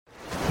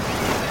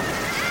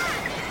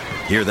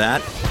Hear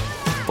that?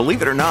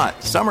 Believe it or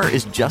not, summer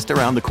is just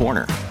around the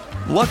corner.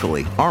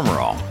 Luckily, Armor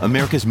All,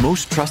 America's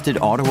most trusted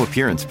auto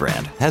appearance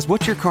brand, has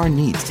what your car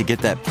needs to get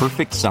that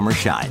perfect summer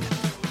shine.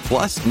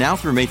 Plus, now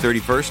through May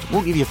 31st,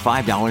 we'll give you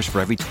 $5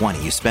 for every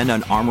 $20 you spend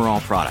on Armor All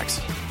products.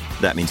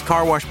 That means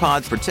car wash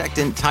pods,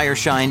 protectant, tire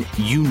shine,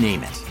 you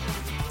name it.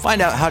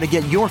 Find out how to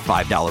get your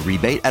 $5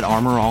 rebate at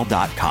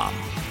armorall.com.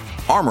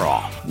 Armor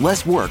All,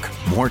 less work,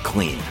 more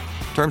clean.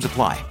 Terms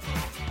apply.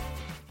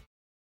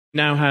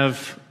 Now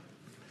have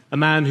a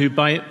man who,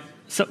 by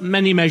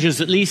many measures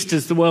at least,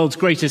 is the world's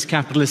greatest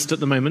capitalist at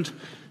the moment.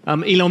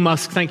 Elon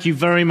Musk, thank you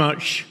very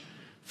much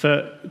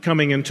for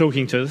coming and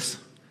talking to us.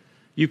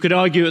 You could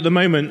argue at the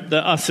moment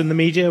that us in the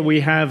media, we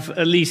have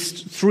at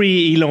least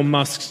 3 Elon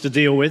Musks to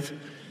deal with.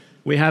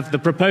 We have the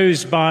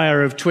proposed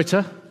buyer of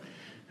Twitter.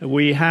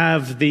 We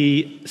have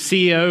the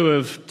CEO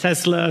of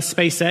Tesla,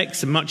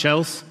 SpaceX, and much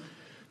else.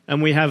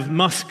 And we have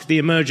Musk, the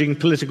emerging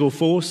political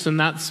force, and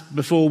that's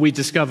before we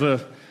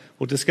discover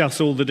or discuss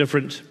all the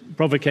different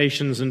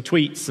provocations and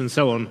tweets and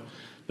so on.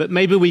 But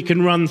maybe we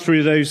can run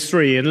through those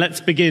 3, and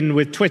let's begin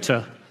with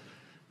Twitter.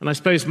 And I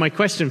suppose my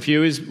question for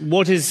you is,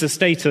 what is the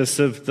status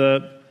of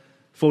the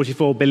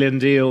 $44 billion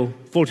deal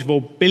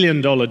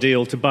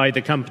to buy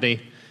the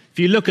company? If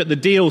you look at the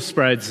deal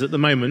spreads at the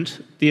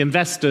moment, the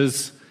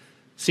investors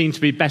seem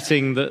to be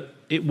betting that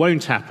it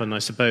won't happen, I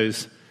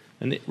suppose.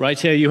 And right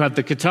here you have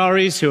the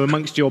Qataris, who are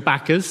amongst your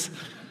backers.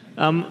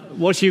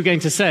 What are you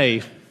going to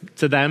say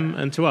to them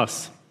and to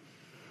us?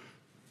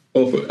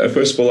 Well,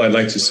 first of all, I'd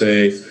like to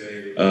say,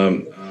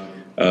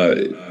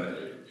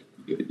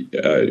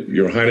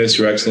 Your Highness,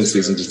 Your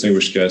Excellencies, and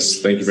distinguished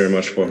guests, thank you very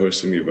much for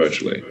hosting me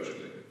virtually.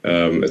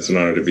 It's an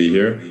honor to be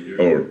here,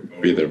 or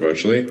be there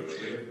virtually.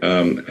 I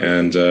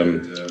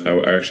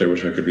actually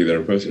wish I could be there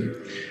in person.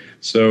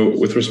 So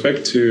with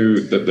respect to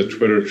the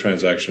Twitter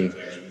transaction,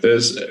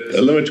 there's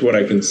a limit to what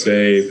I can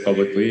say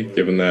publicly,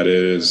 given that it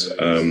is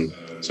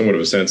somewhat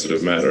of a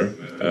sensitive matter.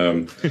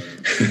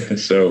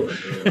 So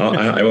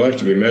I will have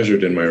to be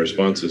measured in my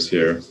responses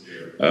here,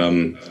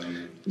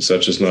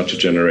 such as not to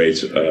generate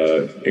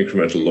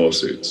incremental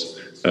lawsuits.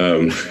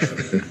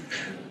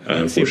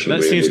 Unfortunately,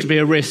 that seems to be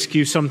a risk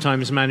you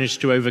sometimes manage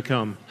to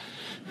overcome.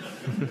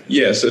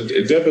 Yes,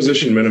 a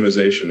deposition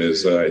minimization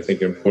is, I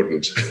think,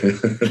 important.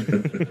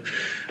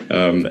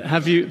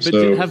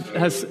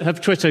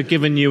 Have Twitter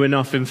given you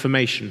enough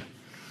information?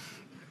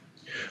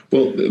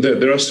 Well,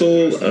 there are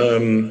still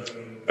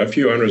a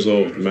few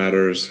unresolved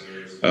matters.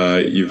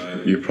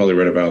 You've probably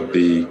read about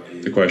the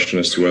question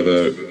as to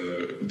whether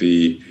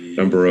the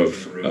number of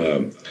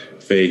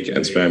fake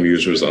and spam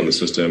users on the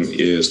system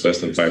is less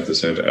than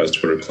 5%, as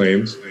Twitter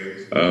claims,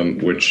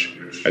 which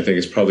I think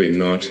is probably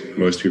not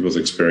most people's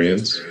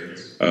experience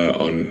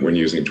when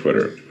using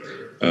Twitter.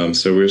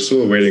 So we're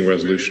still awaiting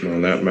resolution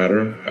on that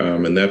matter,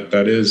 and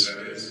that is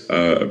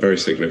a very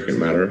significant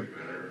matter.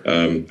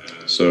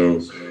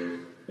 So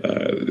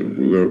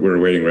we're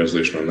awaiting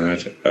resolution on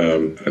that.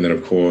 And then,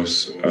 of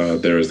course,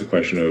 there is the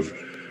question of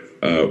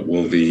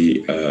will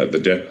the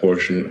debt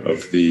portion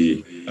of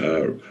the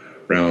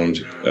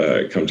round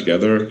come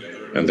together,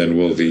 and then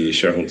will the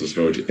shareholders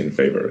vote in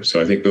favor?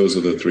 So I think those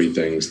are the 3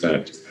 things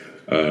that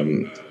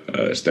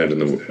stand in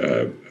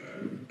the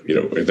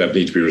that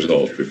need to be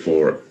resolved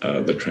before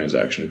the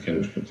transaction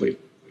can complete.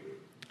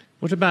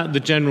 What about the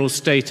general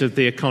state of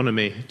the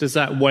economy? Does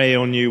that weigh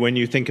on you when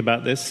you think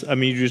about this? I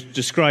mean, you just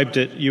described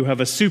it. You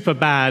have a super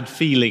bad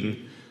feeling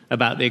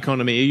about the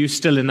economy. Are you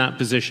still in that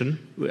position?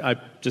 I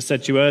just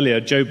said to you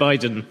earlier, Joe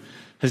Biden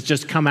has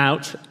just come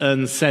out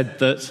and said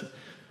that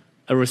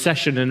a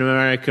recession in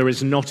America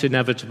is not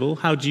inevitable.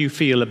 How do you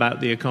feel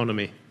about the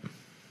economy?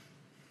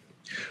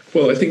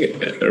 Well, I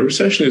think a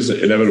recession is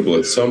inevitable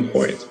at some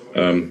point.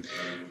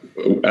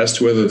 As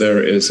to whether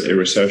there is a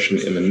recession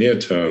in the near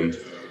term,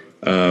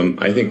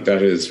 I think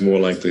that is more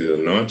likely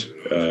than not.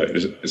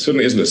 It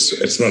certainly isn't.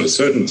 It's not a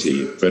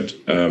certainty, but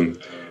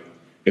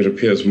it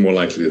appears more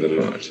likely than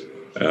not.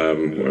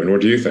 And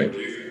what do you think?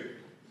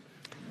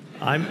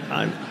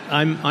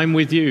 I'm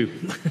with you.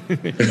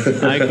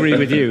 I agree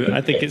with you.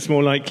 I think it's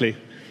more likely.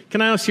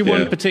 Can I ask you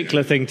one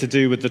particular thing to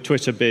do with the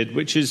Twitter bid,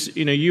 which is,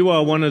 you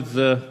are one of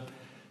the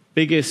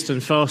biggest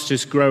and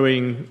fastest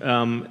growing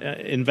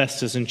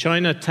investors in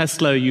China.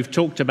 Tesla, you've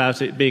talked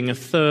about it being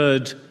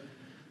 1/3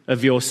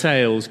 of your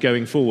sales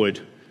going forward.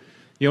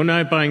 You're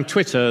now buying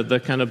Twitter, the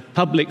kind of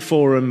public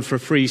forum for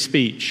free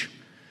speech.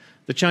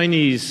 The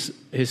Chinese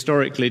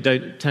historically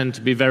don't tend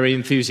to be very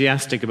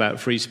enthusiastic about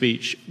free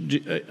speech.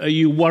 Are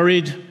you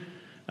worried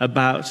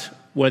about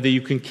whether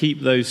you can keep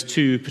those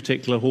 2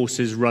 particular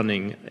horses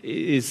running?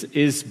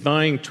 Is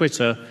buying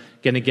Twitter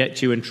going to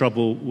get you in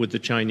trouble with the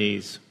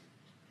Chinese?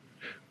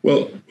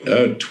 Well,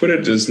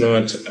 Twitter does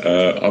not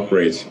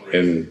operate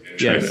in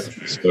China.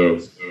 Yes.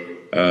 So,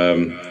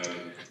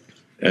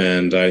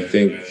 and I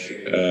think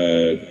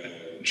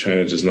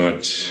China does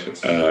not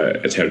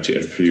attempt to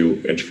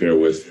interfere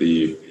with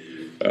the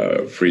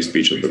free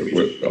speech of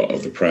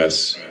the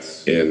press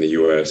in the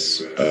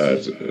U.S.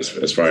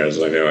 As far as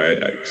I know,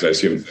 because I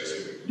assume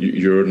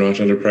you're not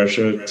under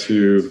pressure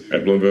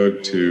at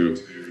Bloomberg to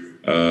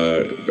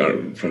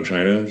from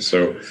China.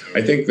 So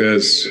I think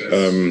there's,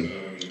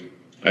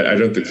 I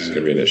don't think this is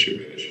going to be an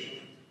issue.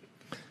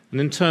 And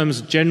in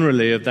terms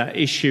generally of that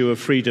issue of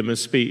freedom of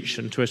speech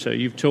and Twitter,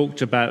 you've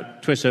talked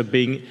about Twitter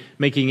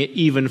making it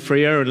even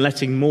freer and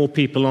letting more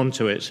people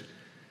onto it.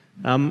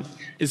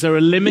 Is there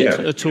a limit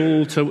at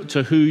all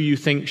to who you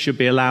think should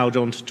be allowed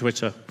onto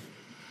Twitter?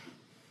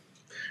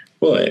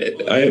 Well,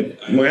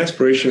 my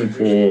aspiration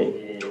for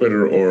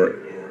Twitter, or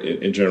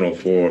in general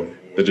for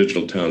the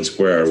digital town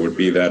square, would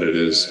be that it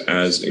is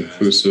as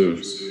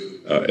inclusive,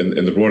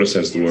 in the broader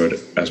sense of the word,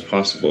 as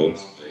possible.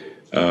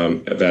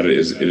 That it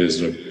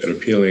is an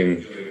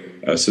appealing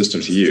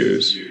system to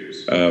use.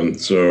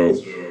 So,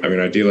 I mean,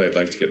 ideally, I'd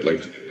like to get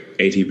like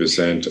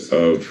 80%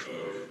 of,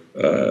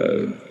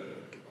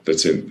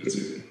 let's say,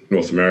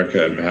 North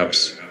America, and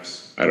perhaps,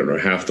 I don't know,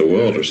 half the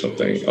world or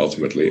something,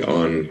 ultimately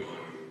on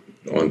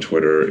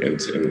Twitter in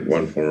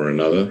one form or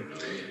another.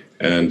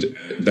 And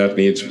that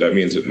means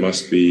it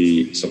must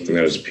be something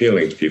that is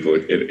appealing to people.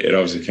 It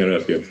obviously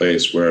cannot be a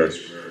place where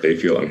they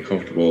feel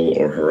uncomfortable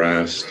or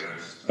harassed,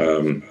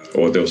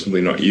 or they'll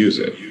simply not use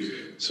it.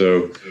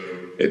 So,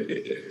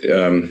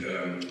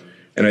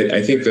 and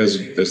I think there's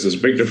this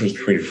big difference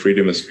between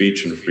freedom of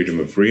speech and freedom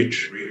of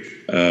reach,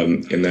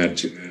 in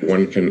that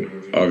one can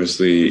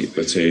obviously,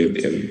 let's say in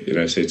the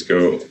United States,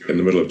 go in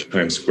the middle of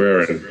Times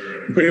Square and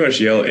pretty much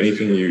yell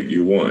anything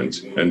you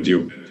want, and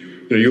you'll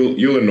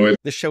annoy.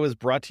 This show is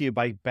brought to you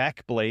by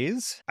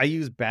Backblaze. I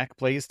use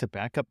Backblaze to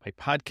back up my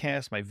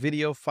podcast, my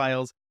video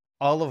files,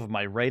 all of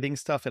my writing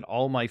stuff, and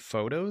all my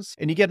photos.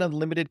 And you get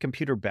unlimited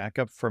computer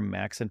backup for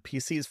Macs and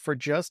PCs for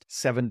just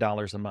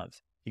 $7 a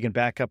month. You can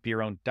back up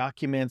your own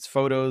documents,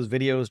 photos,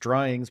 videos,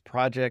 drawings,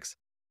 projects,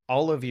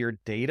 all of your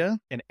data,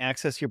 and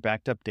access your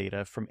backed up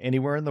data from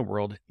anywhere in the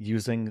world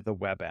using the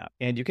web app.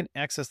 And you can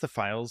access the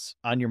files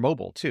on your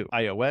mobile too.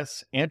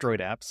 iOS, Android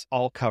apps,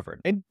 all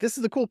covered. And this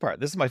is the cool part.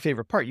 This is my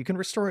favorite part. You can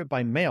restore it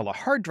by mail. A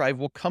hard drive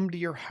will come to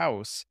your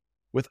house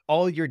with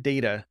all your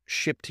data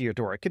shipped to your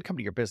door. It could come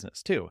to your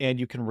business too. And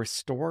you can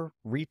restore,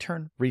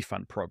 return,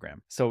 refund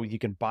program. So you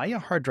can buy a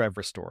hard drive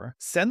restore,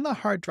 send the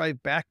hard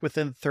drive back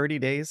within 30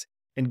 days,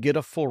 and get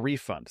a full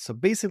refund. So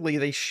basically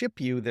they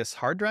ship you this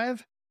hard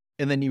drive,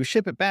 and then you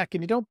ship it back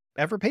and you don't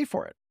ever pay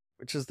for it,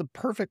 which is the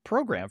perfect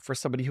program for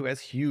somebody who has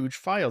huge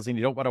files and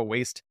you don't want to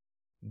waste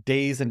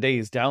days and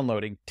days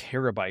downloading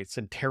terabytes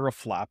and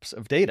teraflops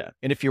of data.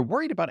 And if you're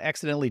worried about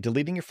accidentally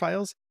deleting your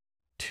files,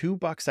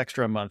 $2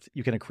 extra a month,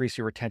 you can increase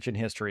your retention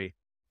history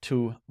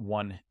to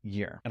 1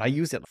 year. And I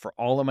use it for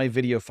all of my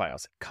video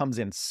files. It comes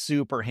in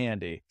super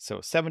handy. So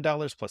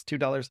 $7 plus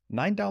 $2,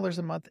 $9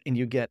 a month, and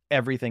you get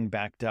everything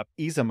backed up,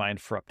 ease of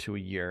mind for up to a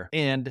year.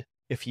 And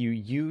if you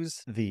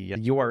use the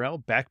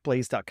URL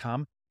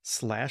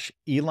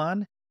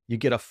backblaze.com/Elon, you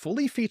get a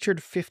fully featured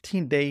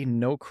 15-day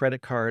no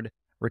credit card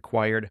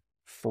required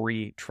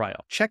free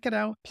trial. Check it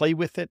out, play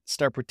with it,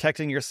 start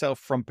protecting yourself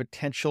from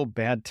potential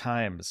bad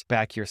times.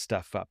 Back your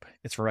stuff up.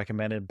 It's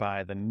recommended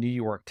by the New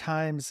York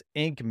Times,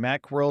 Inc.,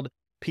 Macworld,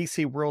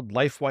 PC World,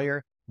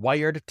 LifeWire,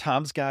 Wired,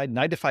 Tom's Guide,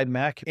 9 to 5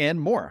 Mac,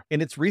 and more.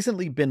 And it's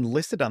recently been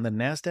listed on the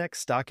NASDAQ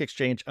Stock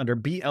Exchange under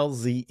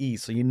BLZE,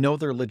 so you know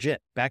they're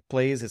legit.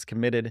 Backblaze is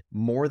committed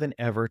more than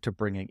ever to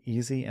bringing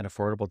easy and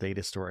affordable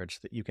data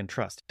storage that you can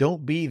trust.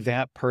 Don't be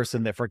that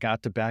person that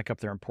forgot to back up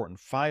their important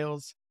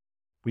files.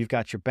 We've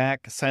got your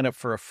back. Sign up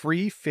for a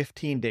free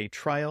 15-day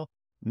trial.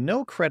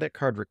 No credit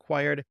card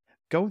required.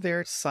 Go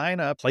there,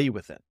 sign up, play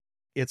with it.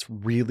 It's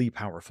really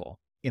powerful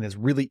and is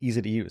really easy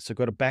to use. So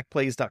go to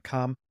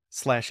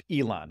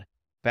backblaze.com/Elon.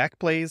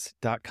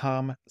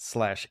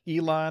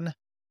 Backblaze.com/Elon.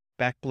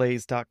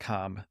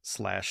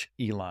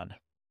 Backblaze.com/Elon.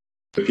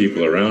 The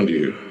people around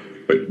you,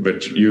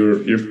 but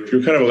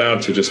you're kind of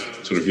allowed to just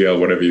sort of yell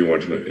whatever you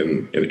want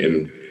in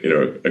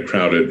a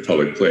crowded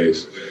public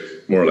place,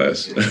 more or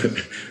less.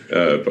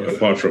 But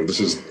apart from this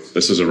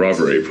is a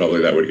robbery,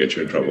 probably that would get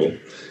you in trouble.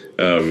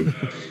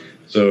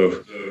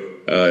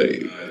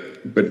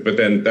 But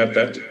then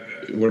that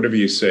whatever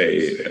you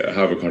say,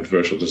 however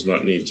controversial, does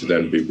not need to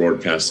then be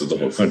broadcast to the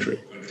whole country.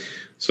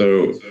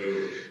 So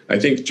I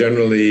think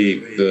generally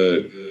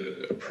the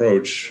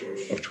approach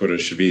of Twitter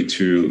should be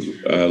to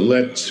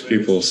let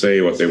people say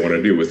what they want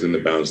to do within the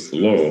bounds of the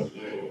law,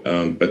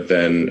 but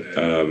then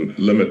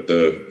limit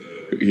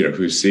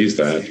who sees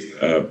that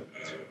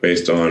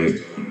based on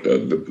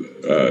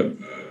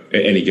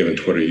any given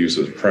Twitter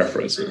user's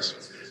preferences.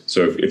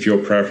 So if your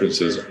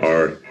preferences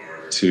are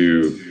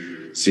to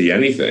see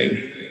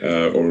anything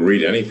or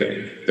read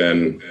anything,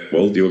 then,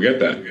 well, you'll get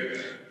that.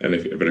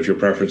 But if your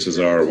preferences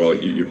are, well,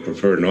 you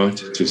prefer not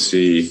to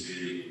see,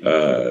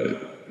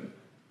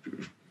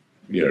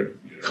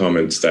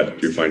 comments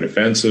that you find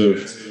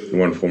offensive in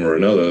one form or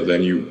another,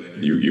 then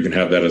you can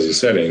have that as a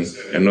setting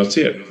and not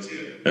see it.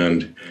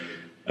 And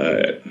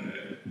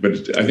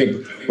but I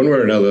think one way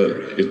or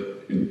another,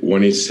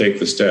 one needs to take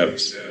the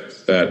steps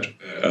that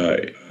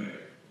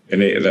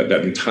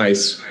that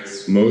entice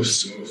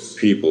most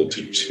people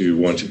to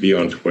want to be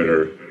on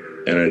Twitter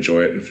and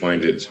enjoy it and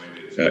find it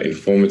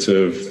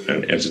informative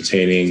and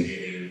entertaining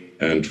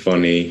and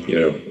funny,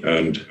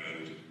 and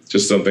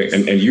just something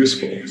and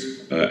useful,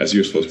 as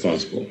useful as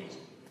possible.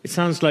 It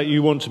sounds like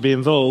you want to be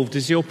involved.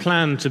 Is your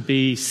plan to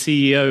be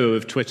CEO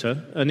of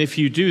Twitter? And if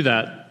you do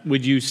that,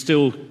 would you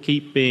still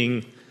keep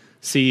being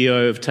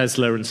CEO of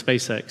Tesla and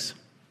SpaceX?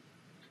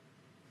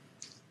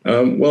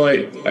 Well,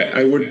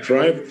 I would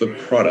drive the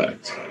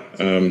product,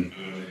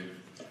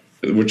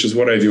 which is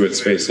what I do at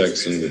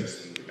SpaceX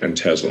and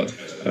Tesla.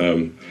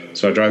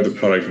 So I drive the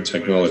product and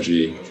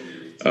technology.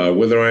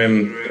 Whether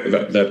I'm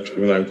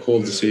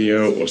called the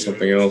CEO or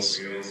something else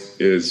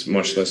is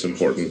much less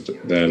important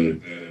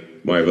than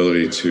my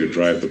ability to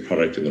drive the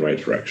product in the right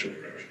direction.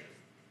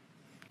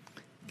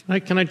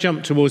 Can I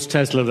jump towards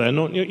Tesla there?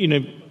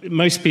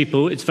 Most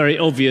people, it's very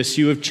obvious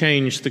you have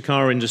changed the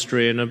car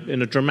industry in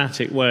a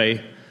dramatic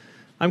way.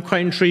 I'm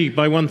quite intrigued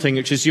by one thing,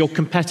 which is your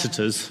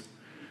competitors.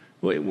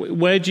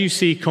 Where do you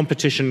see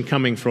competition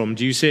coming from?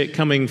 Do you see it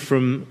coming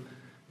from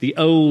the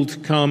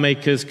old car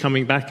makers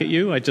coming back at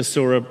you? I just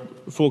saw a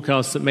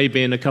forecast that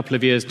maybe in a couple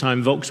of years'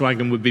 time,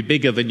 Volkswagen would be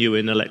bigger than you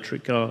in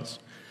electric cars.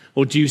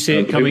 Or do you see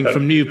it coming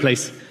from new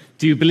places?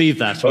 Do you believe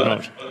that or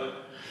not?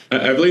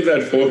 I believe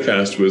that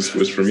forecast was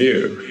from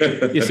you.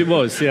 Yes, it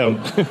was, yeah.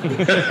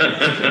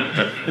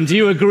 And do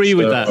you agree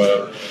with that?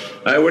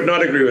 I would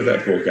not agree with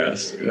that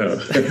forecast, no.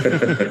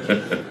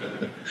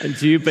 And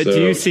do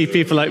you see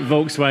people like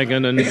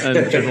Volkswagen and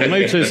General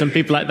Motors and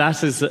people like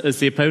that as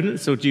the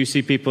opponents, or do you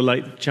see people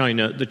like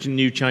China, the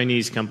new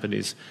Chinese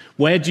companies?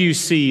 Where do you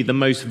see the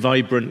most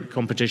vibrant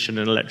competition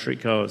in electric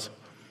cars?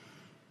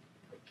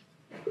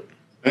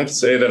 I have to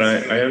say that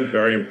I am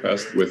very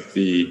impressed with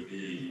the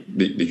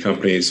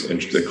companies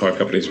and the car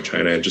companies in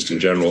China, and just in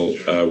general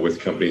with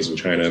companies in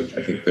China.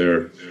 I think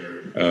they're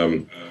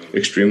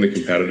extremely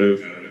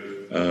competitive,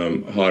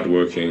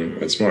 hardworking,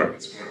 and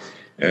smart.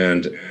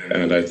 And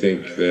I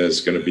think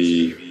there's going to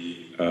be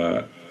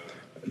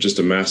just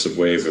a massive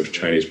wave of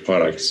Chinese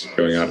products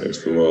going out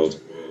into the world.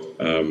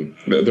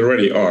 There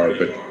already are,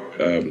 but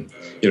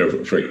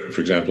for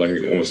example, I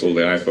think almost all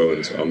the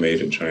iPhones are made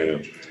in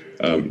China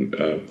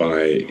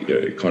by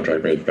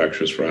contract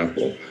manufacturers for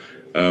Apple.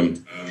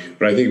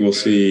 But I think we'll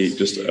see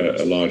just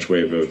a large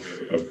wave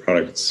of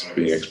products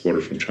being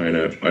exported from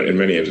China in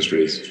many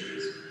industries.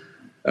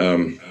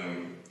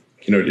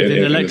 In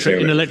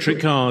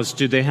electric cars,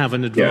 do they have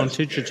an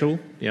advantage at all?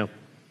 Yeah.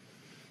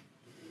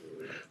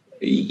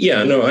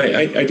 Yeah, no,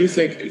 I do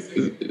think,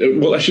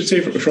 well, I should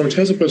say from a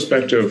Tesla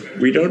perspective,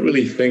 we don't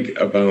really think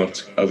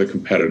about other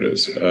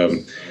competitors.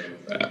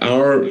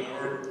 Our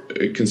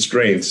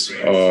constraints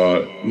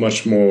are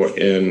much more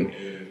in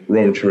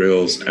raw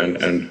materials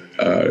and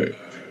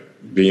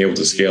being able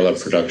to scale up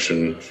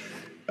production.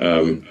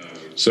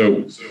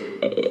 So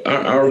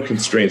our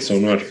constraints are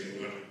not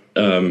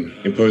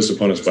imposed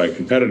upon us by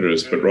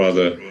competitors, but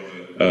rather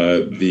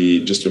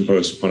just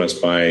imposed upon us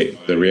by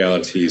the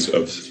realities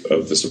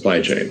of the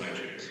supply chain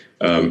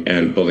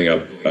and building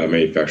up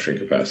manufacturing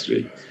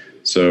capacity.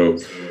 So,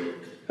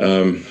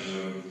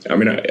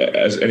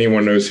 as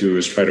anyone knows who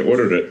has tried to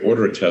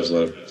order a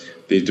Tesla,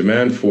 the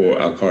demand for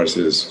our cars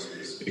is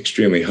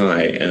extremely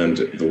high and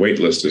the wait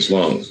list is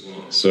long.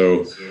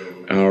 So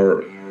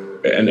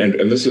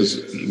and this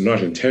is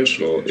not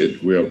intentional.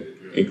 We are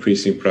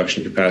increasing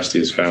production capacity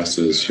as fast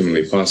as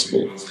humanly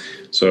possible.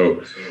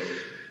 So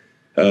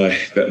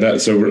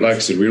so like I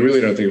said, we really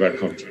don't think about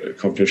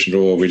competition at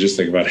all. We just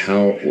think about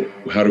how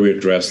do we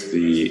address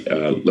the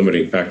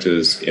limiting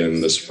factors in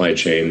the supply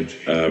chain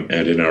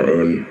and in our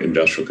own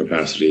industrial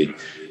capacity.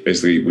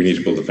 Basically, we need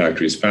to build the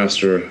factories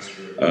faster,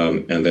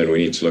 and then we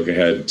need to look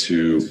ahead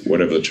to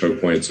whatever the choke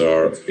points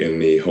are in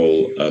the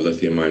whole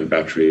lithium-ion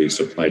battery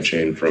supply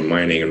chain, from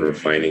mining and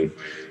refining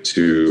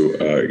to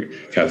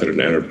cathode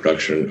and anode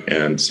production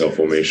and cell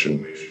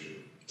formation.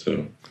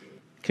 So,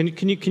 can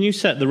you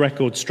set the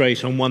record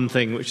straight on one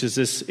thing, which is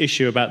this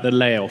issue about the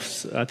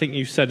layoffs? I think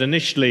you said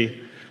initially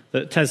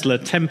that Tesla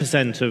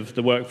 10% of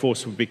the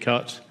workforce would be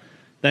cut,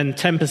 then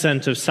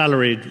 10% of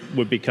salaried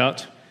would be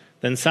cut,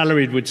 then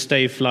salaried would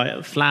stay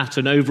flat,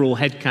 and overall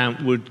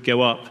headcount would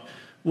go up.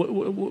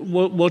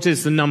 What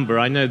is the number?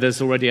 I know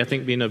there's already, I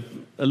think, been a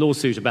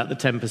lawsuit about the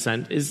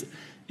 10%. Is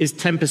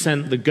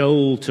 10% the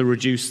goal to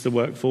reduce the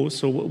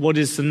workforce, or what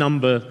is the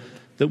number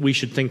that we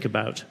should think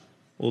about,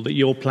 or that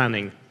you're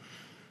planning?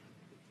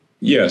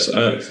 Yes.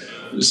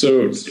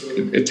 So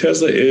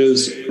Tesla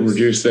is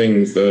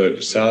reducing the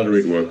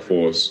salaried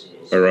workforce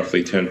by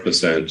roughly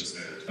 10%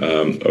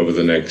 over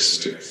the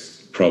next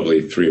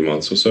probably 3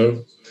 months or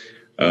so.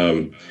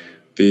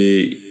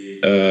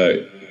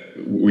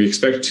 We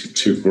expect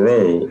to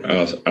grow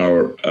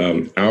our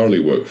hourly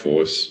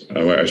workforce.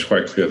 I was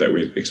quite clear that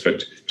we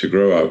expect to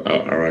grow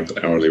our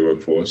hourly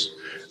workforce,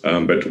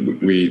 but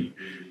we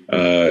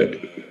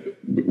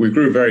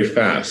grew very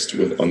fast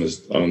on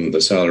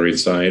the salaried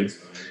side,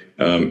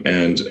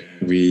 and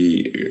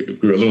we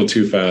grew a little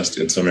too fast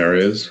in some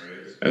areas,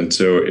 and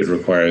so it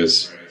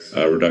requires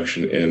a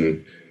reduction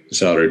in the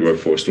salaried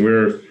workforce. And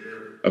we're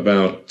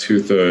about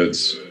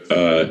 2/3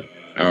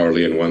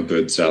 hourly and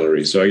 1/3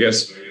 salary. So I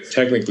guess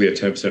technically a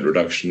 10%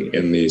 reduction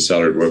in the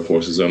salaried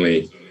workforce is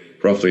only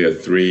roughly a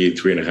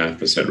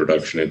 3.5%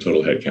 reduction in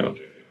total headcount.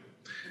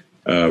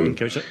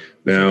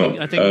 Now,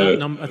 I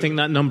think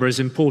that number is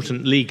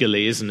important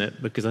legally, isn't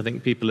it? Because I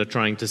think people are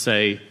trying to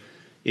say,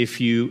 if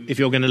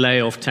you're going to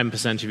lay off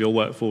 10% of your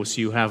workforce,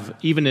 you have,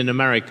 even in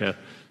America,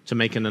 to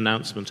make an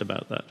announcement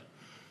about that.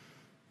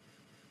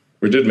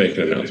 We did make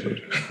an announcement.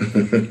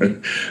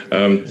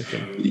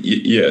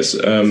 Yes.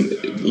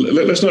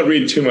 Let's not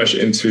read too much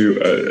into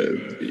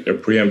a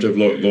preemptive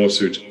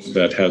lawsuit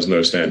that has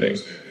no standing.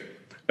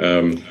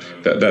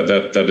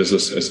 That is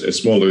a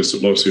small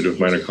lawsuit of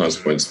minor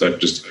consequence. That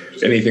just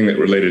anything that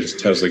related to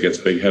Tesla gets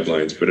big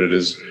headlines, but it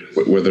is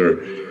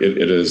whether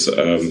it is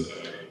a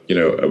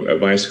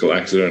bicycle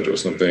accident or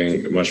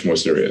something much more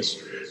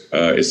serious.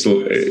 It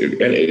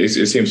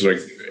seems like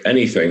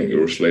anything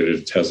related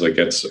to Tesla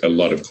gets a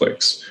lot of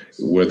clicks,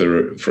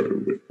 whether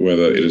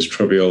it is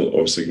trivial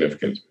or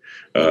significant.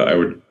 I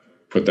would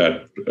put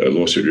that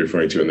lawsuit you're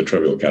referring to in the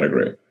trivial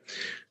category.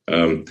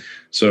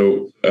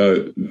 So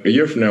a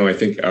year from now, I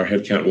think our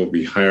headcount will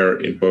be higher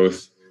in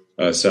both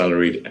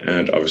salaried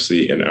and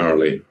obviously in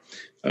hourly.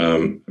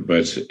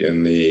 But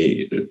in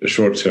the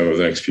short term of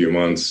the next few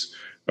months,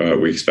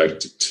 we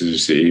expect to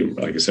see,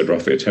 like I said,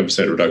 roughly a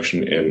 10%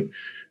 reduction in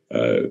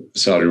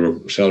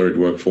salaried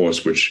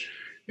workforce, which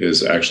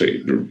is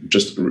actually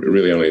just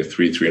really only a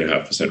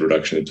 3.5%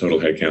 reduction in total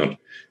headcount,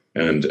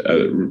 and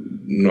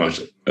not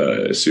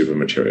super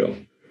material.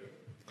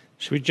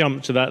 Should we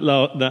jump to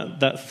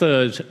that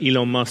third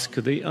Elon Musk,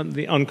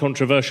 the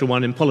uncontroversial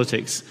one in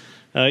politics?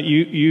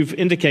 You've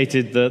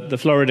indicated that the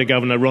Florida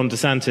governor, Ron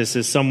DeSantis,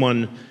 is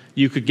someone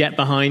you could get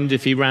behind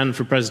if he ran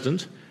for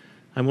president.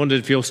 I wondered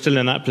if you're still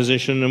in that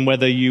position and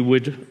whether you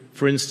would,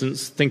 for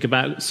instance, think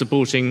about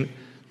supporting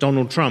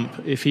Donald Trump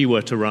if he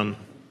were to run.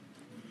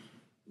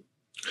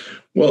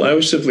 Well, I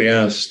was simply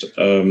asked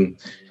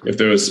if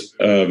there was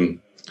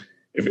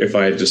if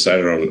I had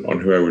decided on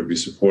who I would be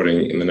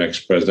supporting in the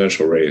next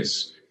presidential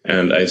race,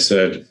 and I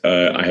said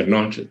I had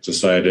not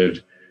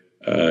decided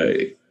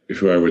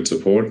who I would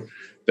support.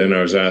 Then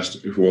I was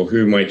asked, well,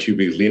 who might you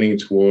be leaning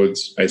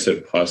towards? I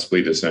said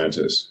possibly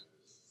DeSantis.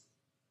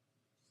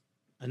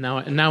 And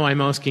now I'm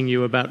asking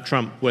you about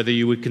Trump, whether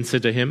you would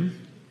consider him.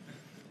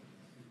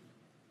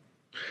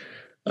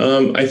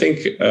 I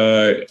think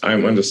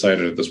I'm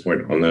undecided at this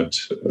point on that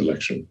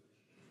election.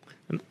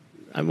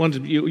 I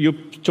wondered, you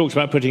talked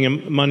about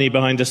putting money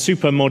behind a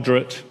super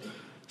moderate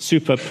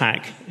super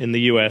PAC in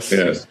the US.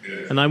 Yes.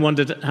 And I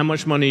wondered, how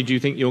much money do you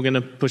think you're going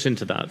to put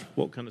into that?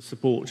 What kind of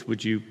support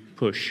would you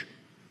push?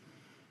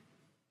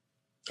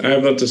 I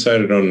have not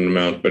decided on an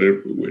amount, but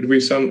it would be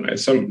some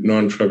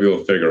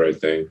non-trivial figure, I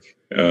think.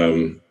 I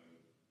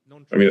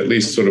mean, at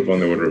least sort of on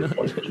the order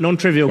of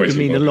non-trivial could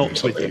mean a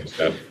lot with you.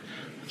 Yeah.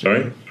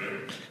 Sorry?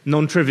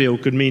 Non-trivial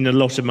could mean a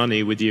lot of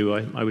money with you,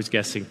 I was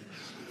guessing.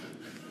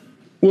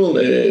 Well,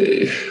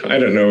 I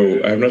don't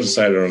know. I have not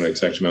decided on an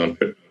exact amount,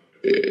 but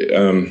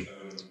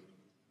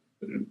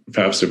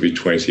perhaps it would be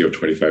 $20 or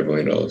 $25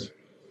 million.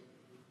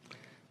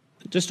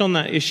 Just on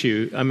that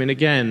issue, I mean,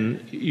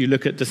 again, you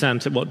look at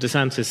what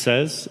DeSantis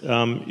says,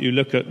 you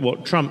look at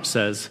what Trump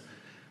says,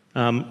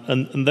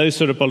 and those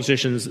sort of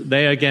politicians,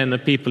 they again are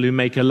people who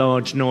make a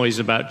large noise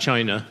about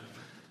China.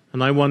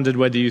 And I wondered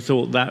whether you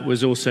thought that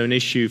was also an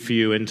issue for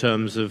you in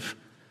terms of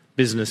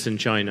business in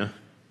China.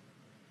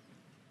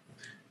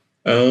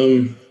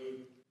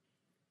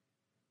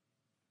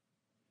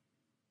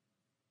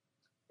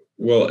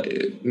 Well,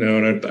 no,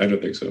 I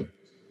don't think so.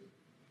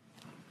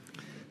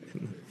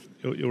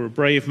 You're a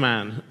brave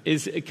man.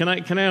 Can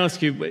I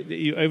ask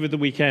you, over the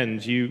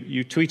weekend,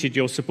 you tweeted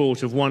your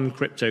support of one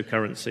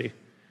cryptocurrency.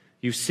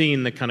 You've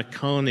seen the kind of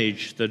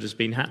carnage that has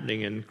been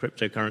happening in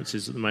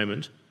cryptocurrencies at the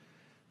moment.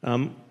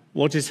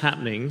 What is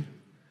happening,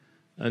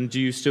 and do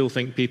you still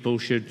think people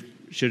should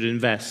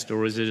invest,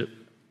 or is it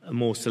a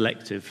more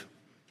selective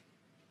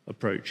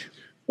approach?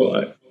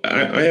 Well,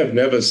 I have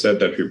never said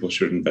that people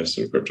should invest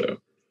in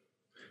crypto.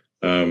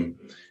 In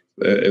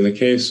the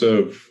case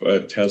of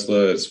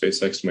Tesla,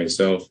 SpaceX,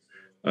 myself,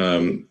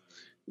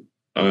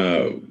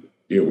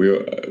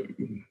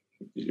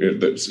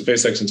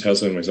 SpaceX and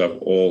Tesla and myself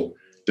all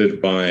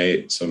did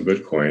buy some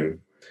Bitcoin,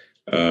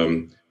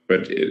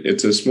 but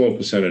it's a small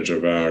percentage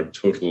of our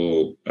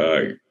total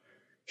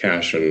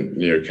cash and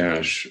near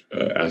cash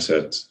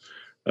assets.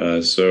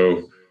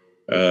 So,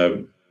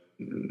 not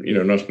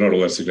all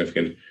that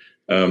significant.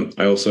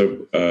 I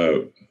also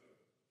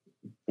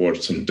bought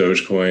some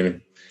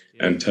Dogecoin,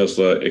 and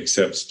Tesla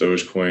accepts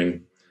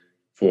Dogecoin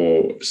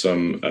for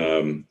some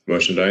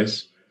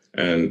merchandise,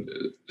 and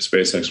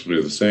SpaceX will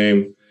do the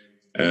same.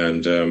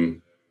 And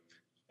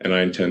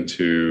I intend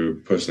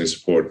to personally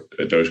support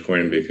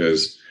Dogecoin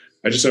because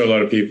I just know a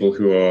lot of people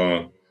who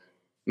are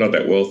not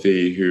that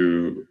wealthy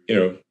who,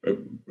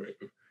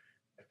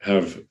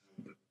 have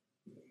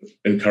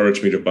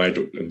encouraged me to buy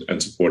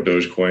and support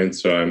Dogecoin.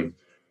 So I'm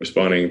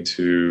responding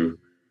to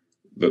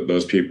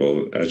those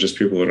people, just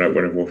people that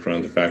when I've walked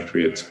around the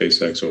factory at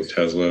SpaceX or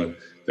Tesla,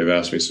 they've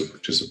asked me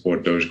to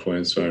support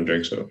Dogecoin, so I'm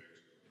doing so.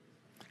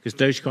 Because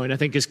Dogecoin, I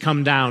think, has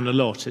come down a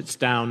lot. It's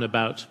down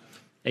about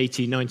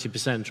 80,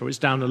 90%, or it's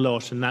down a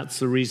lot, and that's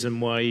the reason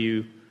why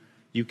you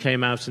you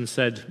came out and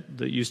said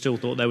that you still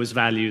thought there was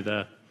value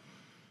there.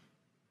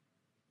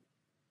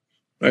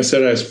 I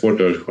said I support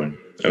Dogecoin,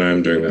 and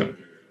I'm doing that.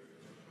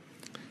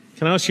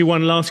 Can I ask you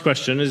one last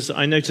question?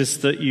 I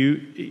noticed that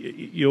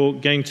you're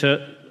going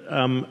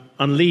to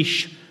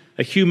unleash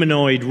a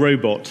humanoid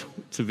robot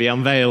to be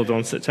unveiled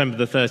on September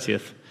the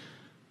 30th.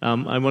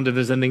 I wonder if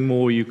there's anything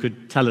more you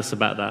could tell us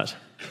about that.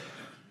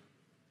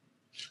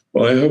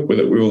 Well, I hope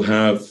that we will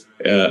have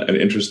an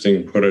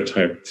interesting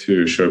prototype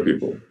to show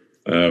people.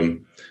 We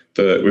have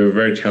a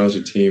very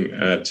talented team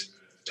at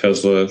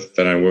Tesla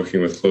that I'm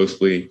working with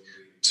closely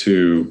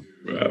to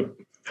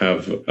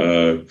have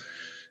a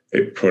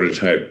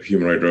prototype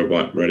humanoid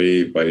robot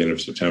ready by the end of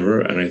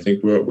September, and I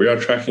think we are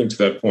tracking to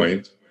that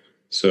point.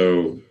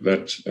 So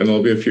and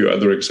there'll be a few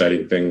other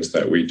exciting things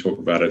that we talk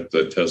about at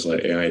the Tesla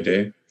AI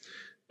Day.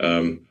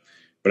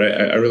 But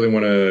I really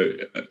want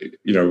to,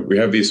 we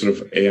have these sort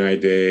of AI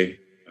Day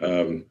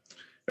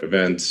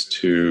events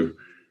to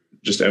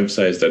just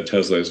emphasize that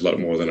Tesla is a lot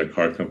more than a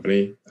car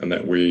company, and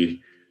that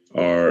we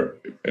are,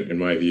 in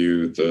my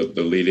view, the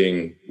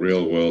leading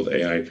real-world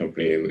AI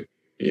company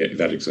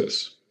that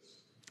exists.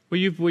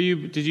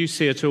 Did you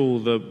see at all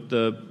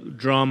the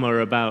drama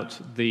about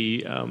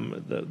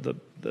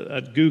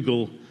at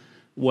Google,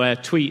 where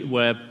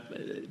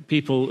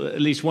people,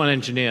 at least one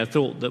engineer,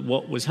 thought that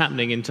what was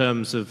happening in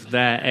terms of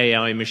their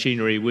AI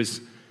machinery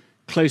was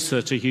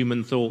closer to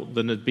human thought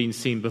than had been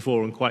seen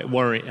before, and quite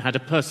worrying, had a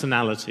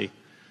personality.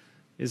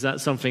 Is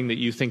that something that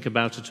you think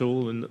about at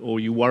all, or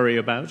you worry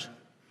about?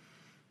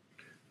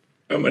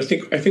 I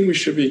think we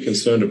should be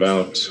concerned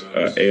about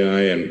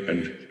AI,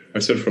 and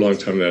I've said for a long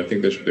time that I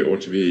think there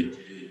ought to be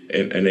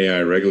an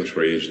AI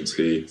regulatory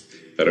agency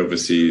that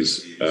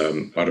oversees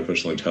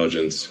artificial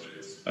intelligence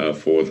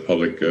for the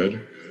public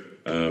good.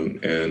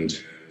 And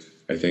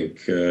I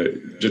think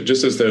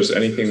just as there's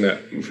anything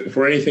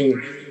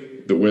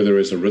where there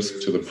is a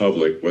risk to the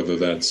public, whether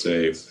that's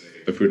the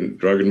Food and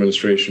Drug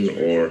Administration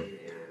or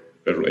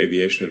Federal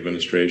Aviation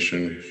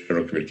Administration,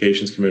 Federal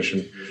Communications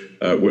Commission,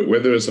 where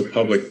there is a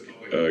public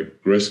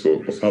risk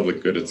or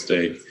public good at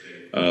stake,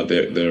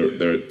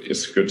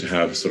 it's good to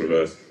have sort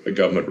of a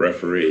government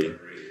referee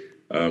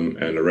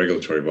and a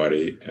regulatory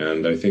body.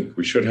 And I think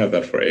we should have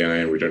that for AI,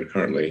 and we don't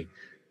currently.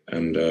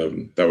 And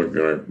that would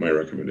be my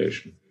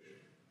recommendation.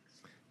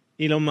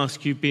 Elon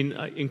Musk, you've been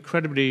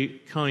incredibly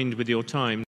kind with your time.